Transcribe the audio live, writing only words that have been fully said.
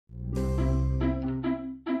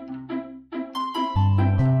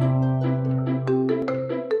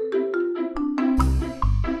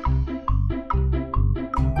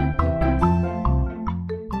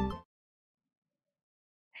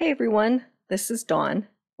everyone, this is Dawn.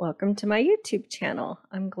 Welcome to my YouTube channel.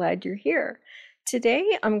 I'm glad you're here.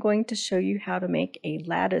 Today I'm going to show you how to make a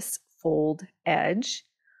lattice fold edge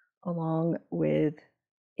along with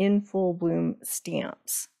infullbloom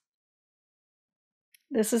stamps.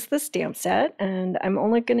 This is the stamp set and I'm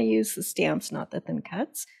only going to use the stamps, not the thin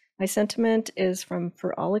cuts. My sentiment is from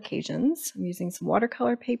For All Occasions. I'm using some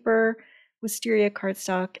watercolor paper, wisteria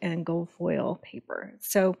cardstock, and gold foil paper.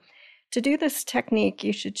 So to do this technique,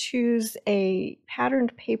 you should choose a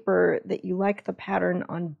patterned paper that you like the pattern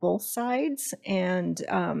on both sides and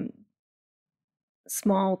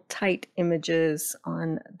small, tight images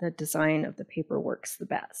on the design of the paper works the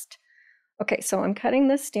best. Okay, so I'm cutting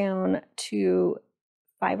this down to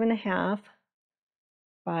 5.5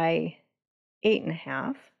 by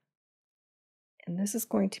 8.5. And this is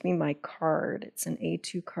going to be my card. It's an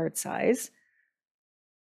A2 card size.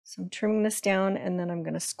 So I'm trimming this down and then I'm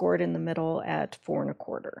going to score it in the middle at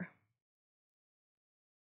 4.25.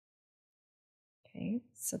 Okay,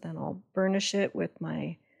 so then I'll burnish it with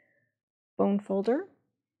my bone folder.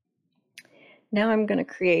 Now I'm going to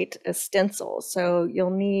create a stencil. So you'll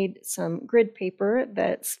need some grid paper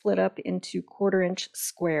that's split up into 1/4-inch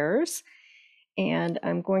squares. And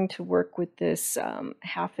I'm going to work with this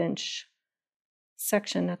 1/2-inch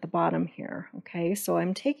section at the bottom here. Okay, so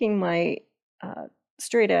I'm taking my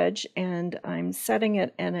straight edge and I'm setting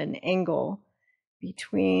it at an angle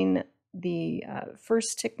between the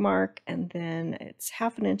first tick mark and then it's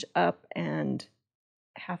 1/2 inch up and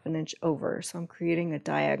 1/2 inch over. So I'm creating a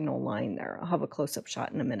diagonal line there. I'll have a close-up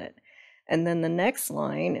shot in a minute. And then the next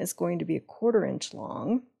line is going to be 1/4 inch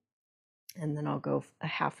long and then I'll go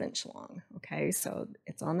 1/2 inch long. Okay, so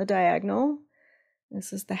it's on the diagonal.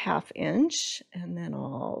 This is the 1/2 inch, and then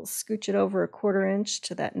I'll scooch it over 1/4 inch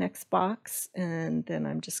to that next box, and then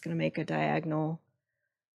I'm just going to make a diagonal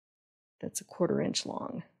that's 1/4 inch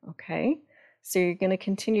long. Okay, so you're going to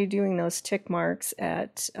continue doing those tick marks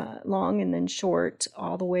at long and then short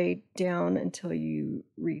all the way down until you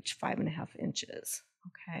reach 5.5 inches.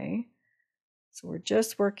 Okay, so we're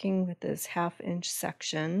just working with this 1/2 inch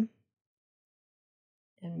section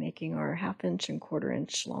and making our 1/2 inch and 1/4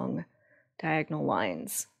 inch long diagonal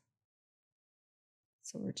lines.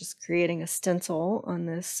 So we're just creating a stencil on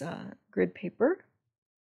this grid paper.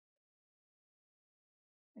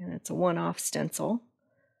 And it's a one-off stencil.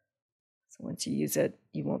 So once you use it,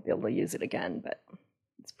 you won't be able to use it again, but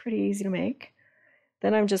it's pretty easy to make.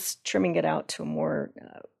 Then I'm just trimming it out to a more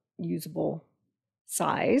usable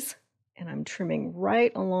size. And I'm trimming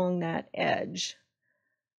right along that edge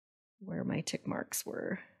where my tick marks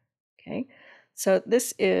were. Okay. So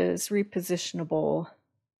this is repositionable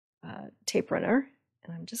tape runner,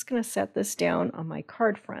 and I'm just going to set this down on my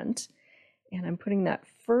card front, and I'm putting that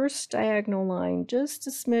first diagonal line just a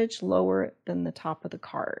smidge lower than the top of the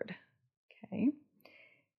card. Okay,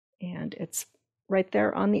 and it's right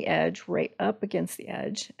there on the edge, right up against the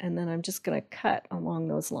edge, and then I'm just going to cut along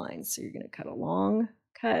those lines. So you're going to cut a long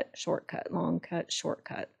cut, short cut, long cut, short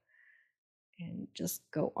cut, and just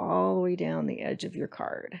go all the way down the edge of your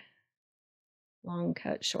card. Long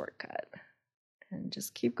cut, short cut, and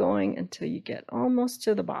just keep going until you get almost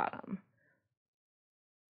to the bottom.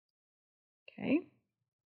 Okay,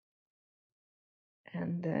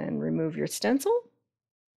 and then remove your stencil,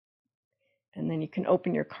 and then you can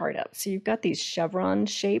open your card up. So you've got these chevron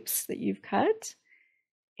shapes that you've cut,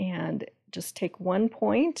 and just take one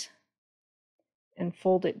point and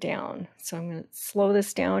fold it down. So I'm going to slow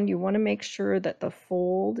this down. You want to make sure that the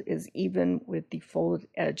fold is even with the folded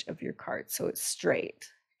edge of your card, so it's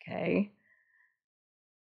straight. Okay,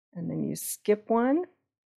 and then you skip one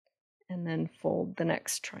and then fold the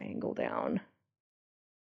next triangle down.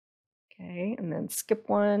 Okay, and then skip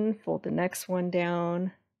one, fold the next one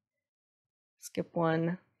down, skip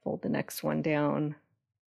one, fold the next one down,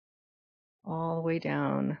 all the way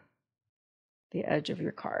down the edge of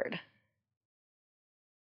your card.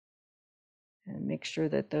 And make sure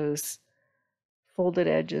that those folded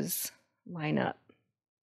edges line up.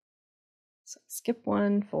 So skip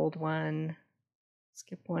one, fold one,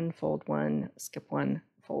 skip one, fold one, skip one,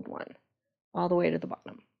 fold one, all the way to the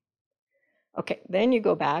bottom. Okay, then you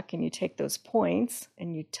go back and you take those points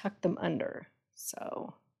and you tuck them under.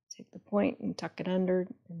 So take the point and tuck it under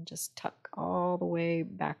and just tuck all the way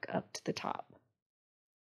back up to the top.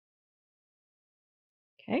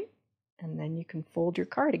 Okay, and then you can fold your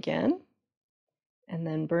card again and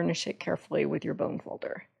then burnish it carefully with your bone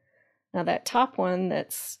folder. Now that top one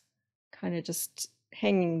that's kind of just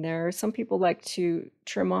hanging there, some people like to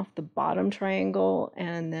trim off the bottom triangle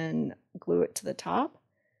and then glue it to the top,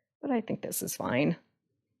 but I think this is fine.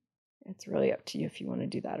 It's really up to you if you want to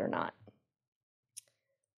do that or not.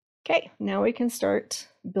 Okay, now we can start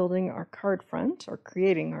building our card front or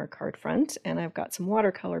creating our card front. And I've got some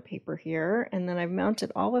watercolor paper here, and then I've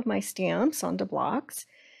mounted all of my stamps onto blocks.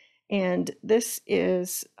 And this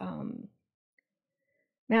is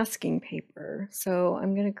masking paper. So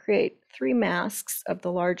I'm going to create 3 masks of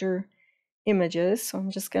the larger images. So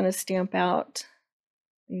I'm just going to stamp out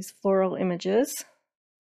these floral images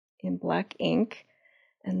in black ink.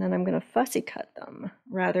 And then I'm going to fussy cut them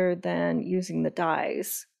rather than using the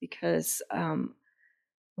dies, because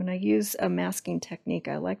when I use a masking technique,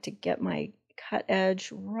 I like to get my cut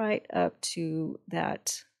edge right up to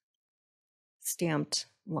that stamped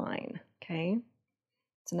line. Okay,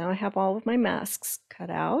 so now I have all of my masks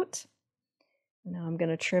cut out. Now I'm going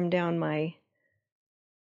to trim down my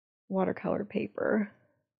watercolor paper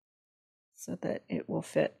so that it will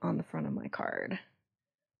fit on the front of my card.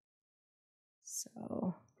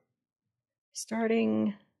 So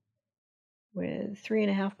starting with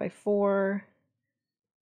 3.5 by 4,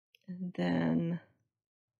 and then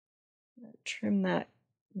trim that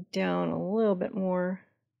down a little bit more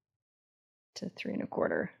to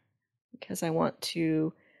 3.25, because I want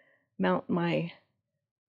to mount my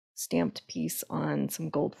stamped piece on some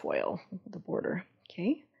gold foil with the border.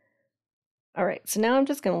 Okay. All right, so now I'm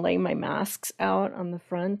just going to lay my masks out on the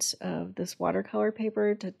front of this watercolor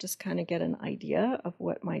paper to just kind of get an idea of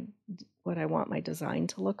what I want my design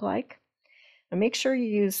to look like. And make sure you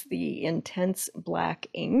use the intense black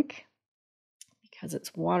ink because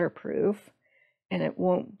it's waterproof and it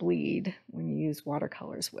won't bleed when you use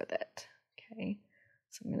watercolors with it. Okay,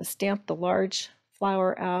 so I'm going to stamp the large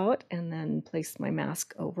flower out and then place my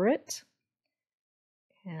mask over it.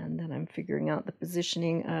 And then I'm figuring out the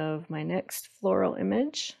positioning of my next floral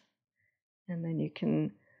image. And then you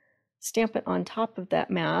can stamp it on top of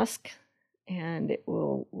that mask and it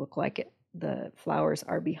will look like the flowers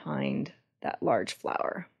are behind that large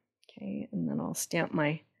flower. Okay, and then I'll stamp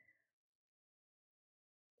my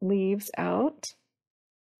leaves out,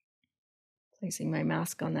 placing my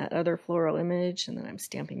mask on that other floral image, and then I'm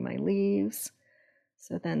stamping my leaves.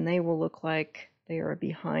 So then they will look like they are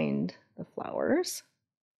behind the flowers.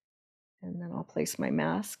 And then I'll place my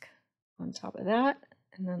mask on top of that.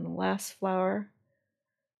 And then the last flower,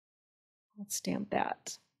 I'll stamp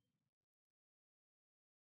that.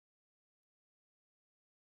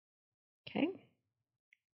 Okay,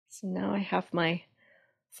 so now I have my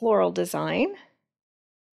floral design,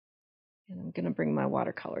 and I'm going to bring my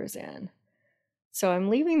watercolors in. So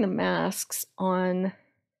I'm leaving the masks on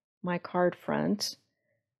my card front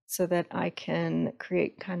so that I can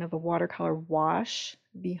create kind of a watercolor wash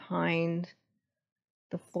behind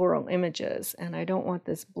the floral images, and I don't want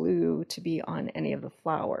this blue to be on any of the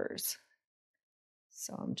flowers.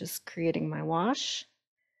 So I'm just creating my wash,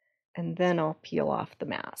 and then I'll peel off the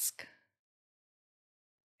mask.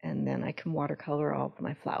 And then I can watercolor all of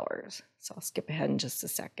my flowers. So I'll skip ahead in just a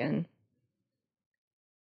second.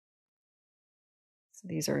 So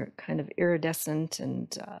these are kind of iridescent and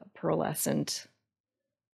pearlescent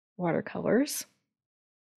watercolors.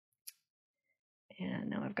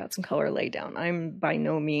 And now I've got some color laid down. I'm by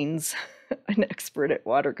no means an expert at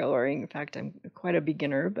watercoloring. In fact, I'm quite a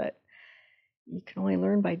beginner, but you can only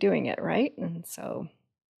learn by doing it, right? And so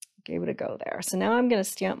I gave it a go there. So now I'm going to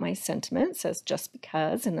stamp my sentiment. It says just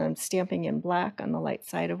because, and I'm stamping in black on the light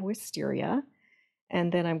side of wisteria.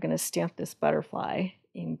 And then I'm going to stamp this butterfly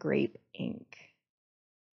in grape ink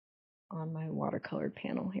on my watercolored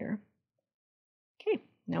panel here. Okay,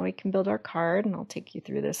 now we can build our card, and I'll take you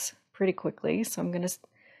through this pretty quickly. So I'm going to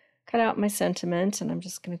cut out my sentiment, and I'm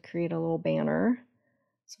just going to create a little banner.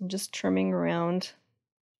 So I'm just trimming around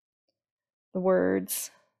the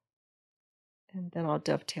words, and then I'll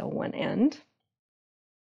dovetail one end.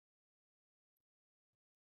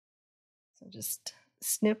 So just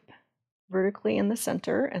snip vertically in the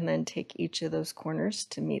center and then take each of those corners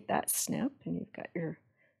to meet that snip, and you've got your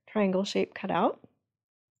triangle shape cut out.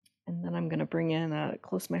 And then I'm going to bring in a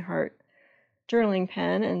closetomyheart journaling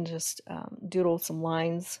pen and just doodle some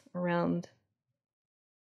lines around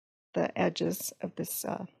the edges of this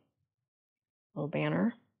little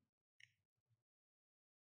banner,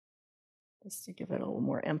 just to give it a little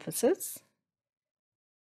more emphasis.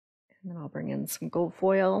 And then I'll bring in some gold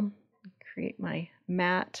foil, create my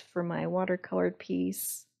mat for my watercolored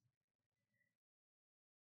piece,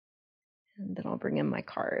 and then I'll bring in my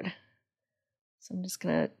card. So I'm just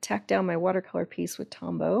going to tack down my watercolor piece with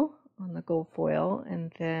Tombow on the gold foil,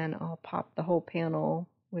 and then I'll pop the whole panel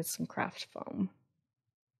with some craft foam.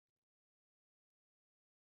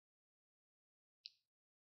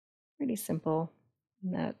 Pretty simple,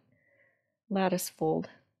 and that lattice fold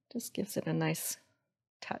just gives it a nice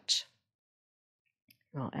touch.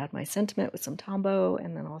 And I'll add my sentiment with some Tombow,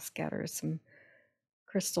 and then I'll scatter some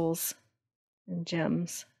crystals and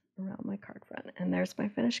gems around my card front. And there's my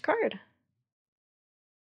finished card.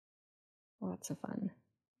 Lots of fun.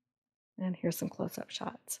 And here's some close-up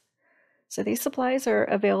shots. So these supplies are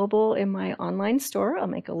available in my online store. I'll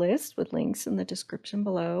make a list with links in the description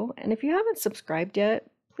below. And if you haven't subscribed yet,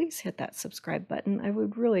 please hit that subscribe button. I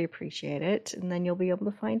would really appreciate it. And then you'll be able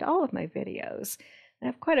to find all of my videos. I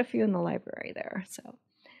have quite a few in the library there. So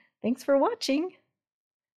thanks for watching.